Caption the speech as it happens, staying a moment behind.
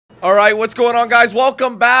Alright, what's going on, guys?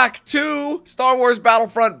 Welcome back to Star Wars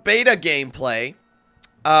Battlefront beta gameplay.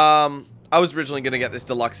 I was originally going to get this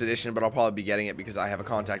deluxe edition, but I'll probably be getting it because I have a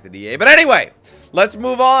contact at EA. But anyway, let's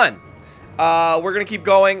move on. We're going to keep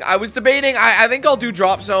going. I was debating, I think I'll do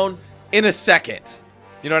Drop Zone in a second.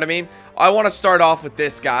 You know what I mean? I want to start off with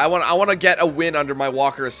this guy. I want to get a win under my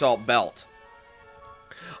Walker Assault belt.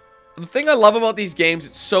 The thing I love about these games,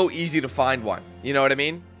 it's so easy to find one. You know what I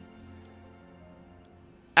mean?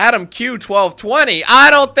 Adam Q 1220. I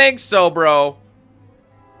don't think so, bro.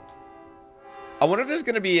 I wonder if there's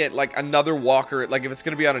going to be like another walker, like if it's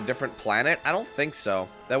going to be on a different planet. I don't think so.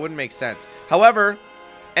 That wouldn't make sense. However,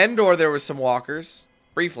 Endor, there was some walkers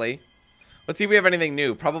briefly. Let's see if we have anything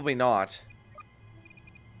new. Probably not.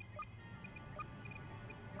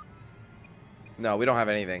 No, we don't have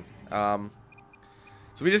anything. So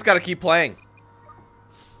we just got to keep playing.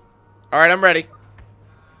 All right, I'm ready.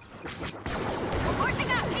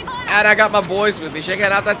 And I got my boys with me, shaking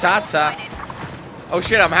out the tata. Oh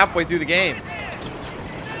shit, I'm halfway through the game.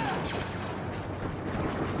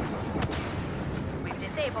 We've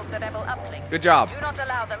disabled the rebel uplink. Good job. Do not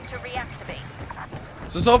allow them to reactivate.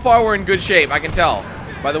 So far we're in good shape, I can tell.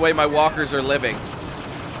 By the way my walkers are living.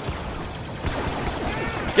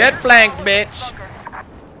 Get flanked, bitch.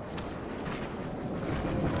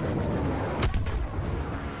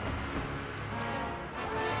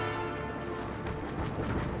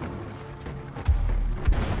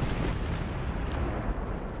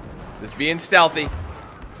 Just being stealthy.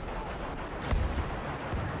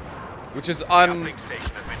 Which is The uplink station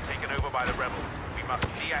has been taken over by the rebels. We must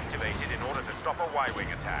deactivate it in order to stop a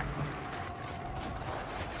Y-wing attack.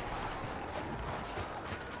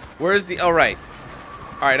 Where is the... Oh, right.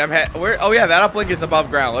 Alright, where... Oh, yeah, that uplink is above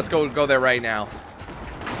ground. Let's go there right now.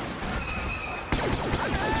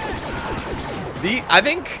 I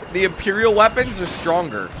think the Imperial weapons are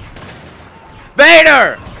stronger.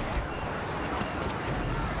 Vader!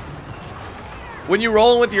 When you're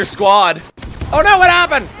rolling with your squad. Oh no, what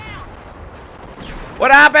happened?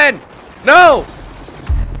 What happened? No!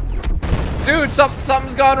 Dude,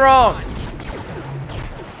 something's gone wrong.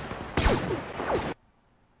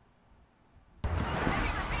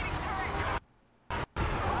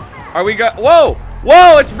 Are we Whoa!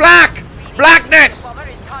 Whoa, it's black! Blackness!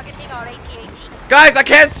 Guys, I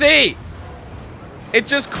can't see! It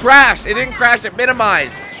just crashed. It didn't crash, it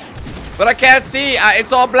minimized. But I can't see.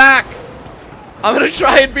 It's all black. I'm gonna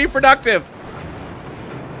try and be productive.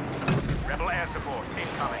 Rebel air support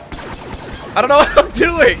incoming. I don't know what I'm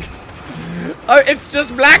doing. It's just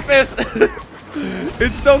blackness.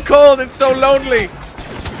 It's so cold. It's so lonely.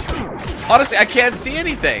 Honestly, I can't see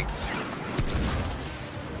anything.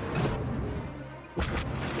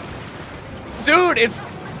 Dude, it's...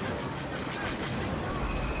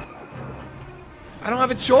 I don't have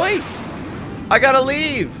a choice. I gotta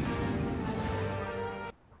leave.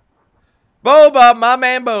 Boba, my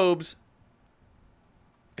man Bobes.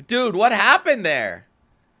 Dude, what happened there?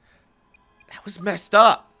 That was messed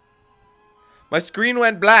up. My screen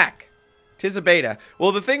went black. 'Tis a beta.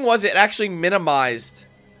 Well, the thing was, it actually minimized.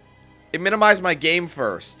 It minimized my game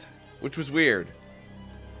first, which was weird.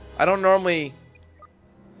 I don't normally...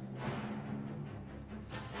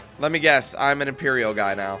 Let me guess. I'm an Imperial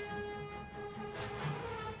guy now.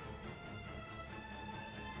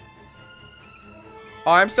 Oh,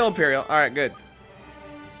 I'm still Imperial. Alright, good.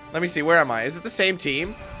 Let me see. Where am I? Is it the same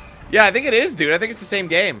team? Yeah, I think it is, dude. I think it's the same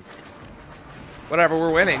game. Whatever, we're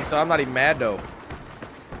winning, so I'm not even mad, though.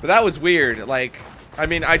 But that was weird. Like, I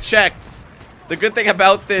mean, I checked. The good thing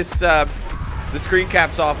about this, the screen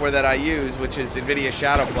cap software that I use, which is NVIDIA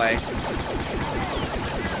Shadowplay.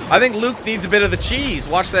 I think Luke needs a bit of the cheese.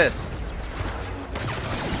 Watch this.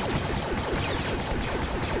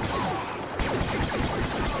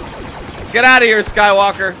 Get out of here,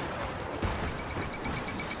 Skywalker.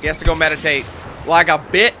 He has to go meditate like a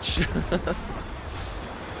bitch.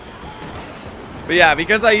 But yeah,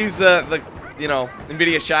 because I used the you know,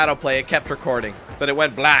 NVIDIA Shadowplay, it kept recording, but it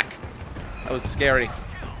went black. That was scary.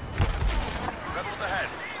 Rebels ahead.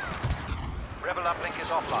 Rebel uplink is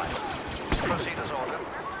offline. Proceed as ordered.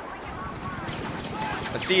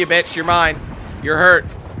 I see you, bitch. You're mine. You're hurt.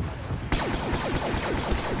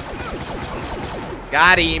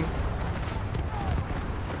 Got him.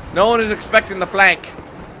 No one is expecting the flank.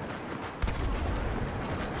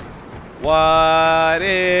 What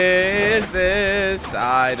is this?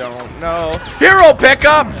 I don't know. Hero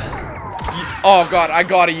pickup! Oh, God. I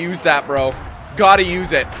gotta use that, bro. Gotta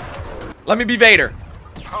use it. Let me be Vader.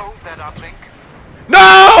 Hold that uplink.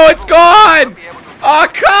 No! It's gone! Oh,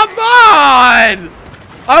 come on!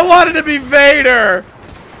 I wanted to be Vader!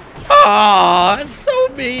 Oh, that's so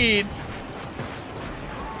mean.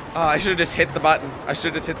 Oh, I should have just hit the button. I should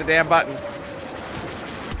have just hit the damn button.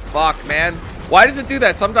 Fuck, man. Why does it do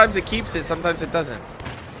that? Sometimes it keeps it, sometimes it doesn't.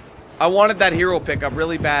 I wanted that hero pickup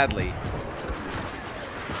really badly.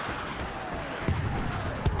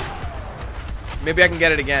 Maybe I can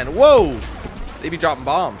get it again. Whoa! They be dropping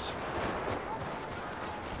bombs.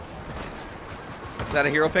 Is that a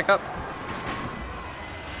hero pickup?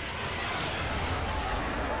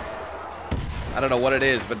 I don't know what it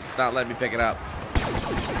is, but it's not letting me pick it up.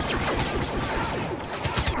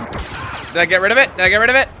 Did I get rid of it? Did I get rid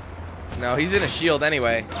of it? No, he's in a shield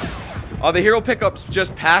anyway. Oh, the hero pickup's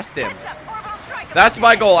just past him. That's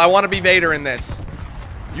my goal. I want to be Vader in this.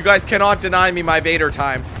 You guys cannot deny me my Vader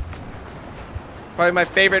time. Probably my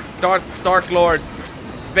favorite Dark Lord.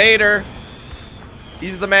 Vader.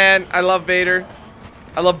 He's the man. I love Vader.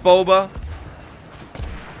 I love Boba.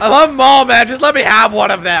 I love them all, man. Just let me have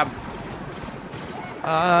one of them.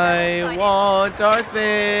 I want Darth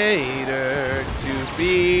Vader to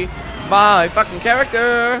be my fucking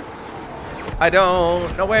character. I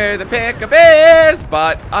don't know where the pickup is,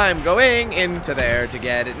 but I'm going into there to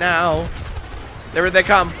get it now. There they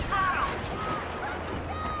come.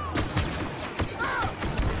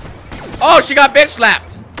 Oh, she got bitch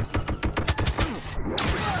slapped.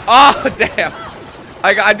 Oh, damn.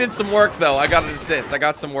 I did some work, though. I got an assist. I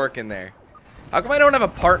got some work in there. How come I don't have a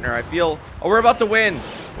partner? I feel... Oh, we're about to win.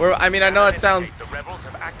 I mean, I know that sounds... The rebels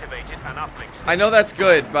have activated an uplink. I know that's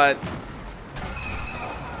good, but...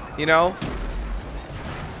 You know?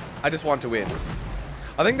 I just want to win.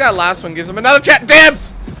 I think that last one gives him another chance. Damn!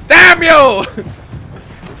 Damn you!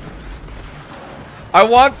 I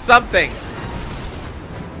want something.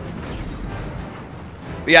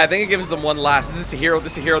 But yeah, I think it gives them one last. Is this a hero?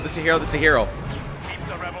 This a hero? This a hero? This a hero? Keep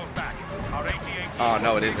the rebels back. Our AT-AT Oh,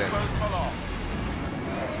 no, it isn't.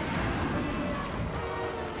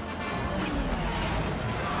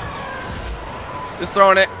 Just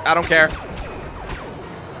throwing it. I don't care.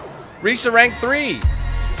 Reach the rank 3.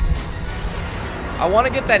 I want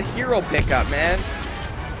to get that hero pickup, man.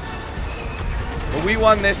 But we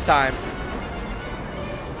won this time.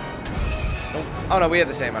 Oh, no, we had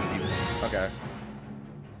the same amount of views. Okay.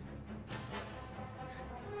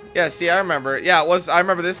 Yeah, see, I remember. Yeah, it was. I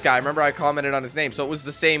remember this guy. I remember I commented on his name. So it was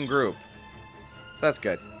the same group. So that's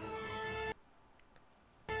good.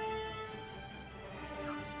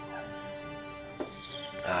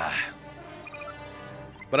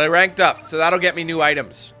 But I ranked up, so that'll get me new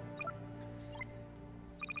items.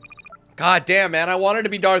 God damn, man. I wanted to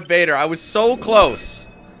be Darth Vader. I was so close.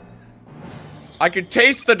 I could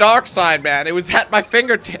taste the dark side, man. It was at my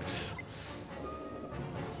fingertips.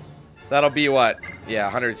 So that'll be what? Yeah,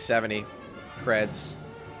 170 creds.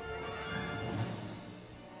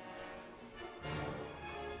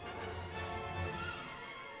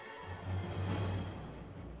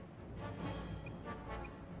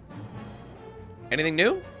 Anything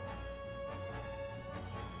new?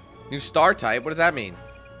 New star type? What does that mean?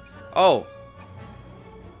 Oh.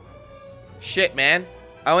 Shit, man.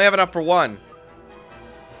 I only have enough for one.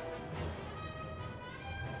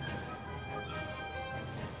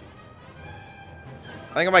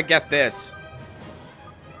 I think I might get this.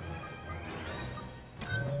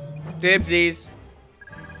 Dibsies.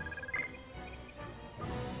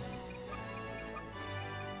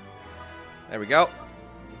 There we go.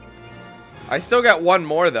 I still got one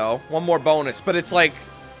more, though. One more bonus, but it's, like,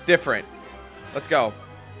 different. Let's go.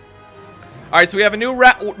 Alright, so we have a new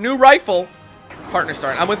rifle. Partner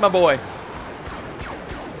starting. I'm with my boy.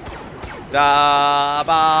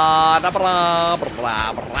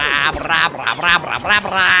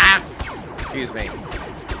 Excuse me.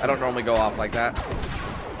 I don't normally go off like that.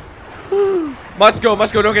 Must go,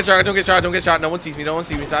 must go. Don't get shot, don't get shot, don't get shot. No one sees me, no one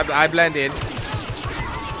sees me. So I blend in.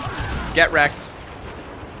 Get wrecked.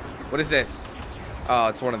 What is this? Oh,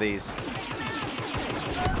 it's one of these.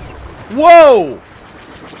 Whoa!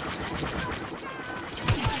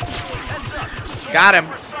 Got him.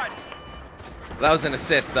 That was an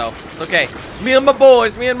assist, though. It's okay. Me and my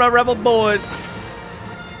boys. Me and my rebel boys.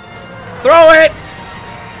 Throw it!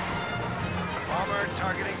 Armored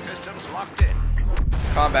targeting systems locked in.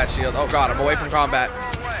 Combat shield. Oh, God. I'm away from combat.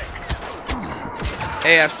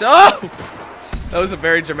 AFC. Oh! That was a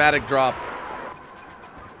very dramatic drop.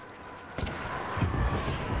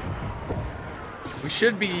 We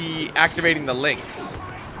should be activating the links.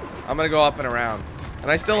 I'm going to go up and around.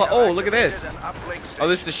 And I still... Oh, look at this. Oh,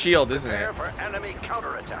 this is the shield, isn't it? For enemy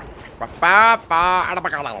counterattack.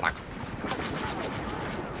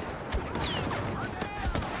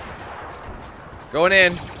 Going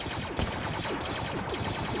in.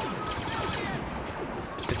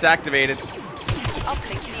 It's activated.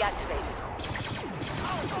 Uplink deactivated.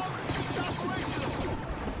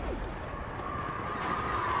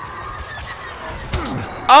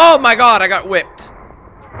 Oh my god, I got whipped.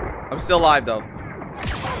 I'm still alive though.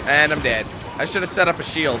 And I'm dead. I should have set up a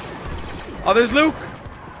shield. Oh, there's Luke.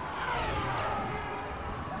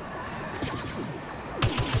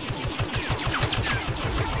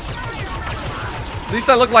 At least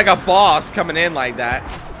I look like a boss coming in like that.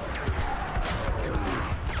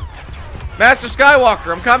 Master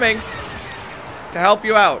Skywalker, I'm coming to help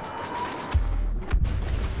you out.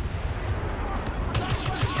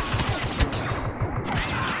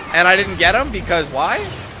 And I didn't get him because why?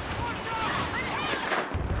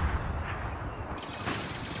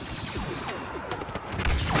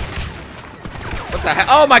 What the heck?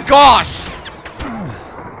 Oh my gosh!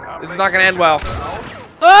 This is not gonna end well.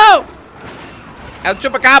 Oh! El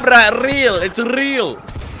Chupacabra, real. It's real.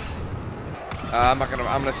 I'm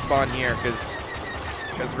gonna spawn here because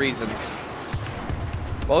reasons.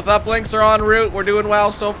 Both uplinks are en route. We're doing well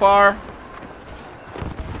so far.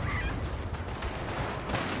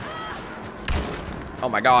 Oh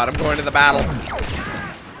my god, I'm going to the battle.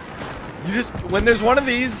 You just, when there's one of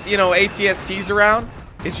these, you know, ATSTs around,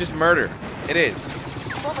 it's just murder. It is.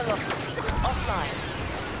 Offline.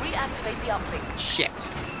 Reactivate the uplink. Shit.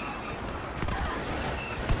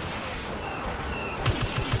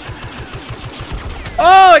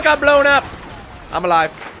 Oh, it got blown up. I'm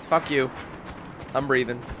alive. Fuck you. I'm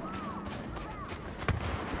breathing.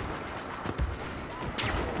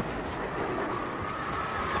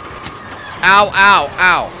 Ow, ow,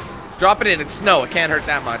 ow. Drop it in. It's snow. It can't hurt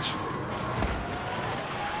that much.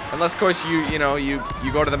 Unless, of course, you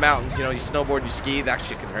go to the mountains. You know, you snowboard, you ski. That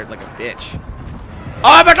shit can hurt like a bitch.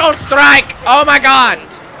 Orbital strike! Oh, my God.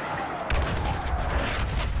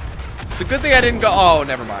 It's a good thing I didn't go. Oh,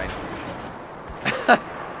 never mind.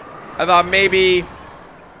 I thought maybe if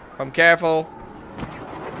I'm careful.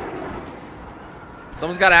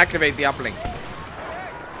 Someone's got to activate the uplink.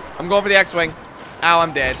 I'm going for the X-Wing. Ow,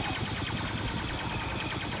 I'm dead.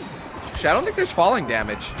 Shit, I don't think there's falling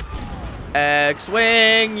damage.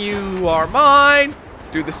 X-Wing, you are mine.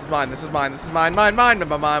 Dude, this is mine. This is mine. This is mine. Mine. Mine.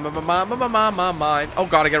 Mine. Mine. Mine. Mine. Mine. Mine. Oh,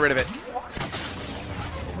 God, I get rid of it.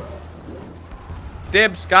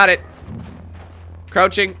 Dibs. Got it.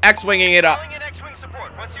 Crouching. X-Winging it up.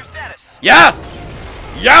 What's your status? Yeah!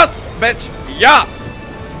 Yeah, bitch! Yeah!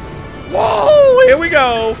 Whoa! Here we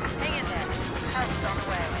go! Hang in there. House on the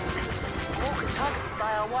way. Walker targeted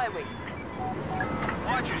by our Y-wing.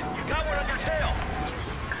 Watch it. You got one on your tail.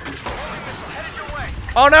 Rolling missile headed your way.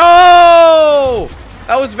 Oh no!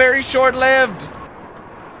 That was very short-lived.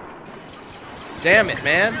 Damn it,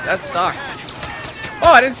 man. That sucked.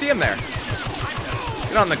 Oh, I didn't see him there.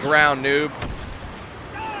 Get on the ground, noob.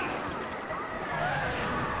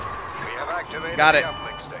 Got it.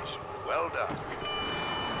 Well done.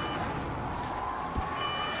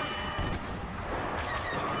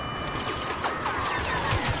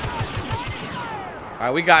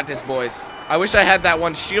 Alright, we got this, boys. I wish I had that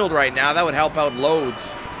one shield right now. That would help out loads.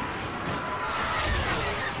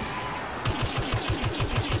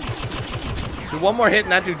 Do one more hit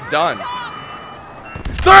and that dude's done.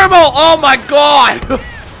 Thermal! Oh my god!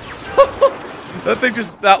 That thing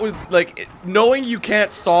just, that was like, knowing you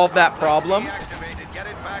can't solve that problem. Get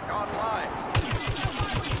it back online.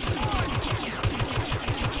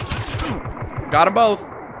 Got them both.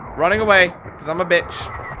 Running away, because I'm a bitch.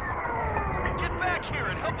 Get back here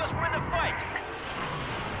and help us win the fight.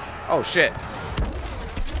 Oh, shit.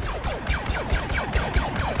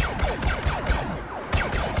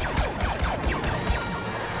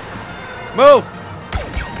 Move!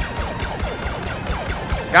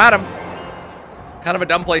 Got him. Kind of a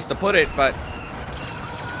dumb place to put it, but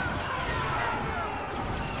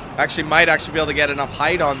actually might be able to get enough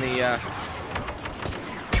height on the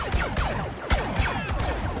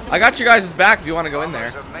I got you guys' back if you want to go in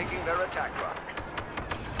there.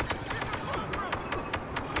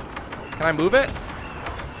 Can I move it?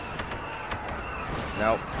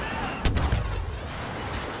 Nope.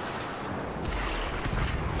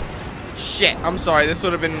 Shit, I'm sorry. This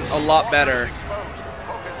would have been a lot better.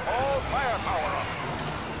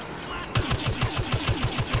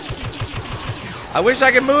 I wish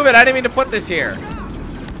I could move it. I didn't mean to put this here.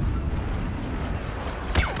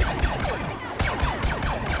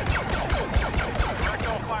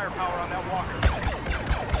 Firepower on that walker.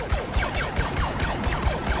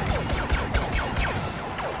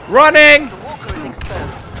 Running! The walker is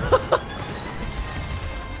exposed.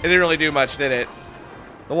 It didn't really do much, did it?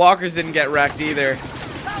 The walkers didn't get wrecked either.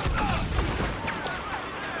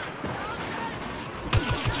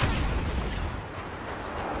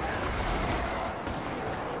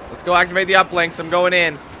 Let's go activate the uplinks. I'm going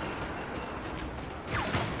in.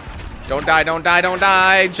 Don't die, don't die, don't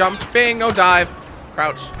die. Jumping, no dive.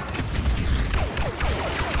 Crouch.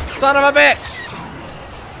 Son of a bitch.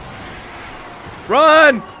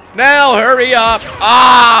 Run! Now, hurry up.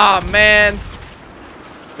 Ah, man.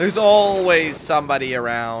 There's always somebody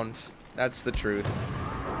around. That's the truth.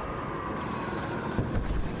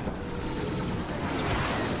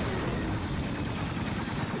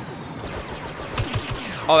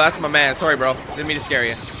 Oh, that's my man. Sorry, bro. Didn't mean to scare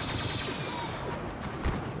you.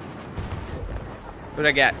 What'd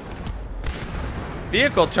I get?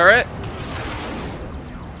 Vehicle turret.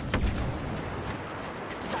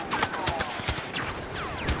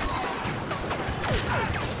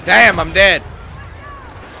 Damn, I'm dead.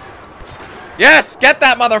 Yes, get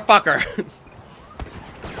that motherfucker.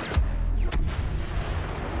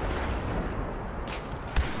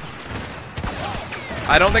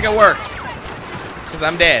 I don't think it worked.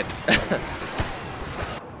 Because I'm dead.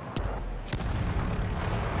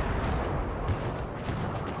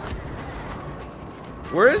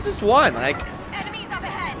 Where is this one? Like, Enemies up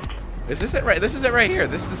ahead. is this it right? This is it right here.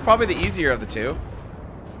 This is probably the easier of the two.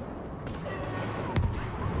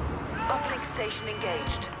 Uplink station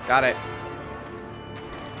engaged. Got it.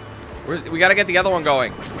 We gotta get the other one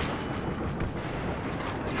going.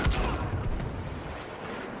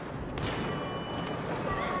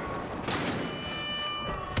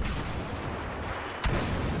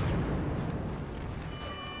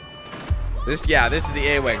 This is the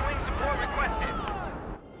A-Wing. Support requested.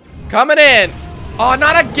 Coming in. Oh,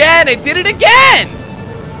 not again. It did it again.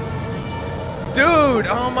 Dude,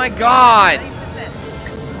 oh my god.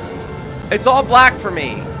 It's all black for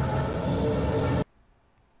me.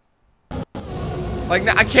 Like,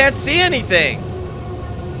 I can't see anything.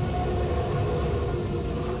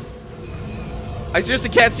 I seriously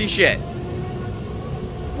can't see shit.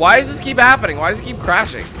 Why does this keep happening? Why does it keep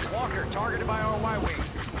crashing? Walker targeted by our Y-Wing.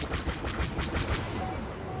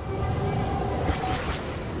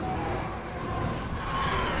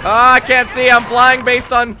 Ah, I can't see. I'm flying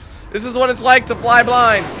based on... This is what it's like to fly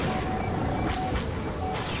blind.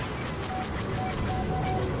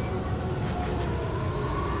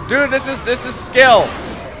 Dude, this is skill.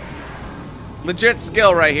 Legit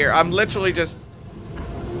skill right here. I'm literally just...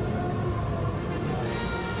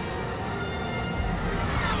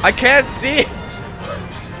 I can't see.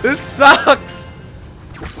 This sucks.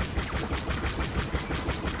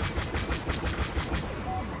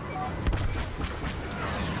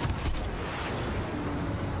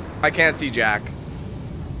 I can't see Jack.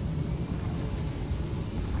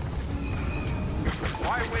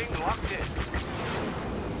 Y-Wing locked in.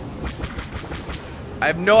 I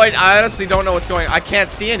have no idea. I honestly don't know what's going on. I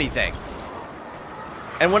can't see anything.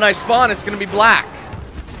 And when I spawn, it's going to be black.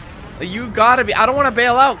 Like, you gotta be. I don't want to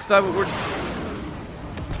bail out because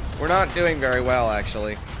we're not doing very well,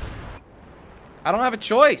 actually. I don't have a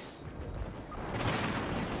choice.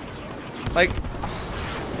 Like,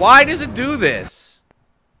 why does it do this?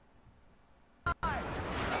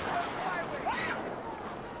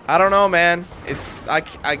 I don't know, man. It's I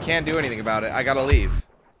can't do anything about it. I gotta leave.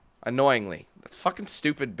 Annoyingly. Fucking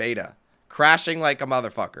stupid beta. Crashing like a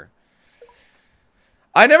motherfucker.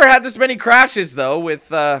 I never had this many crashes, though,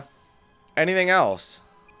 with anything else.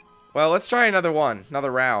 Well, let's try another one.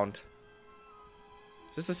 Another round.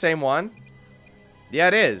 Is this the same one? Yeah,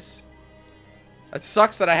 it is. It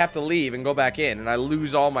sucks that I have to leave and go back in, and I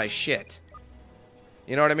lose all my shit.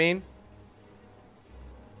 You know what I mean?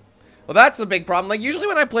 Well, that's the big problem. Like, usually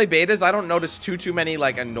when I play betas, I don't notice too many,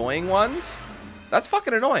 like, annoying ones. That's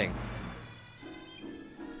fucking annoying.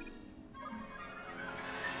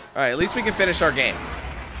 Alright, at least we can finish our game.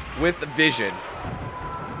 With vision.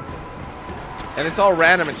 And it's all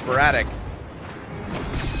random and sporadic. The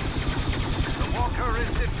Walker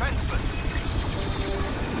is defenseless.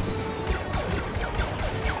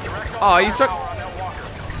 Oh, you took...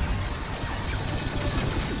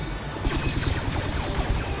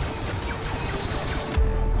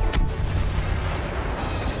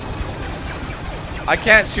 I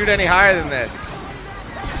can't shoot any higher than this.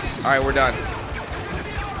 Alright, we're done.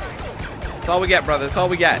 That's all we get, brother. That's all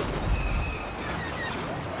we get.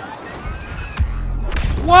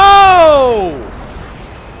 Whoa!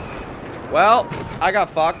 Well, I got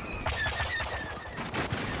fucked.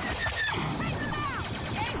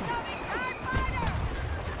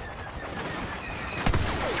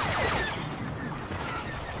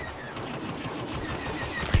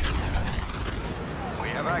 We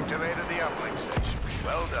have activated the uplink station.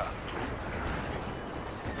 Well done.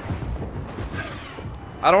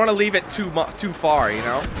 I don't want to leave it too far, you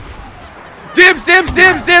know? Dims, dims,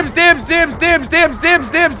 dims, dims, dims, dims, dims, dims,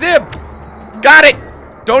 dims, dims, dim. Got it.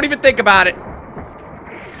 Don't even think about it.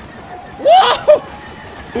 Whoa!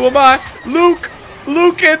 Who am I? Luke.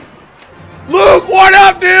 Luke, what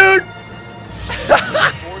up, dude?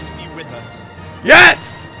 Force be with us.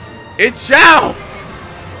 Yes! It shall!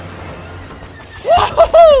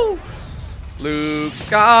 Whoa! Luke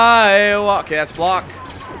Skywalker. Okay, that's block.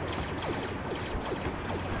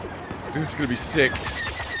 Dude, this is gonna be sick.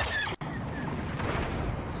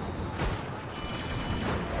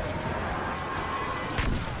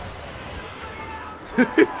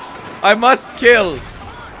 I must kill.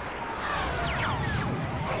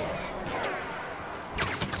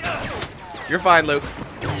 You're fine, Luke.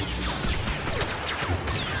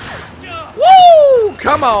 Woo!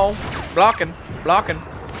 Come on. Blocking. Blocking.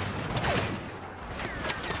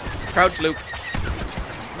 Crouch, Luke.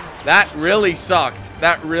 That really sucked.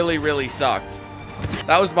 That really sucked.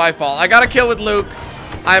 That was my fault. I got a kill with Luke.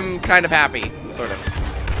 I'm kind of happy. Sort of.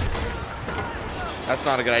 That's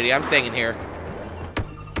not a good idea. I'm staying in here.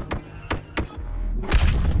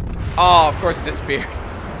 Oh, of course it disappeared.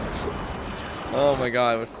 Oh my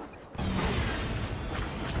god.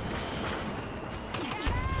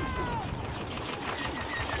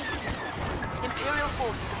 Imperial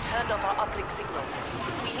forces have turned off our uplink signal.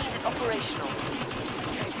 We need it operational.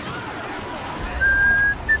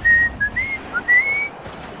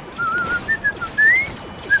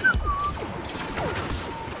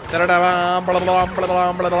 I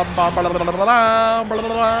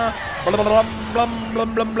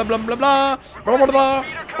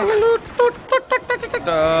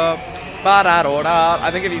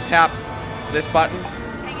think if you tap this button.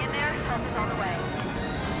 Hang in there, help is on the way.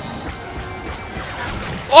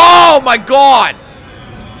 Oh my god!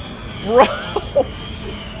 Bro!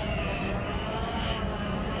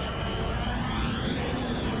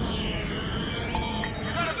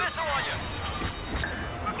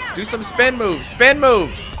 Do some spin moves. Spin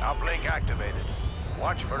moves. Uplink activated.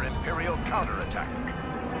 Watch for Imperial counterattack.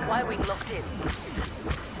 Y-wing locked in.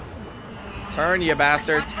 Turn, you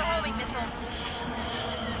bastard. Watch for homing missiles.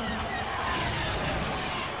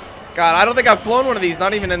 God, I don't think I've flown one of these,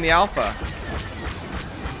 not even in the alpha.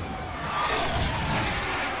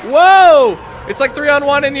 Whoa! It's like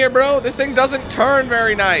 3-on-1 in here, bro. This thing doesn't turn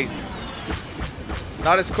very nice.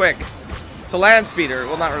 Not as quick. It's a land speeder.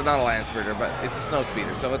 Well, not a land speeder, but it's a snow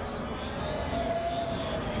speeder, so it's...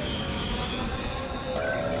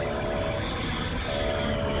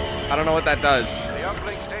 I don't know what that does. The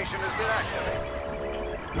uplink station has been activated.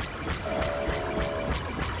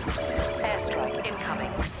 Airstrike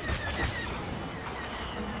incoming.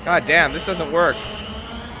 God damn, this doesn't work.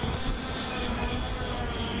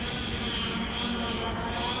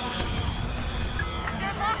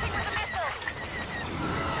 They're locking with the missiles.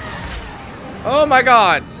 Oh my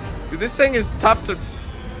god. Dude, this thing is tough to...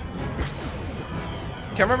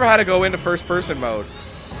 Can't remember how to go into first person mode.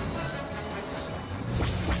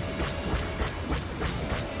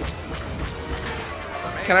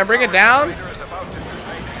 Can I bring it down? Is about to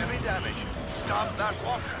sustain heavy damage. Stop that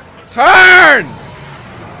walker. Turn!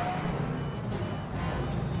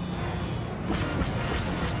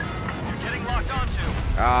 You're getting locked onto.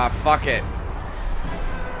 Ah, fuck it.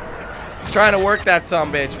 It's trying to work that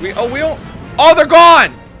sumbitch. We don't... Oh, they're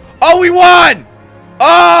gone! Oh, we won!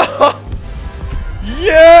 Oh!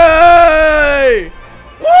 Yay!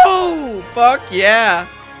 Woo! Fuck yeah.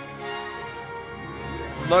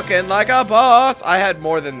 Looking like a boss. I had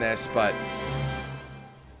more than this, but...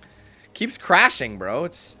 Keeps crashing, bro.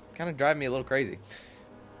 It's kind of driving me a little crazy.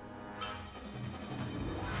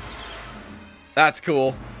 That's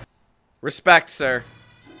cool. Respect, sir.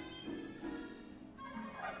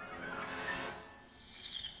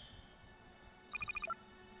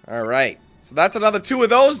 Alright. So that's another 2 of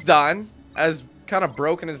those done. As kind of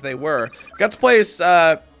broken as they were. Got to play as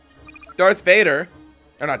Darth Vader.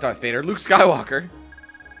 Or not Darth Vader. Luke Skywalker.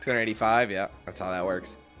 285. Yeah, that's how that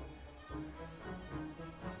works.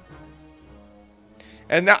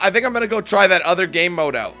 And now I think I'm going to go try that other game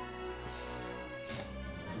mode out.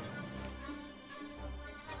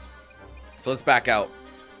 So let's back out.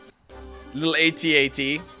 Little AT-AT.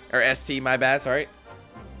 Or ST, my bad, sorry.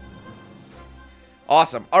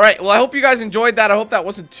 Awesome. Alright, well I hope you guys enjoyed that. I hope that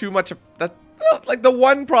wasn't too much of... That, like the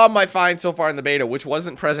one problem I find so far in the beta, which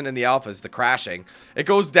wasn't present in the alpha, is the crashing. It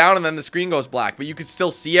goes down and then the screen goes black, but you can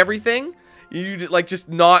still see everything. You like just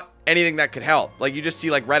not anything that could help. Like you just see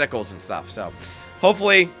like reticles and stuff. So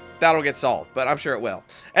hopefully that'll get solved, but I'm sure it will.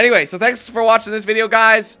 Anyway, so thanks for watching this video,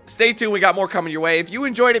 guys. Stay tuned. We got more coming your way. If you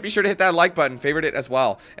enjoyed it, be sure to hit that like button, favorite it as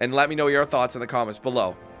well, and let me know your thoughts in the comments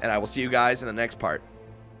below. And I will see you guys in the next part.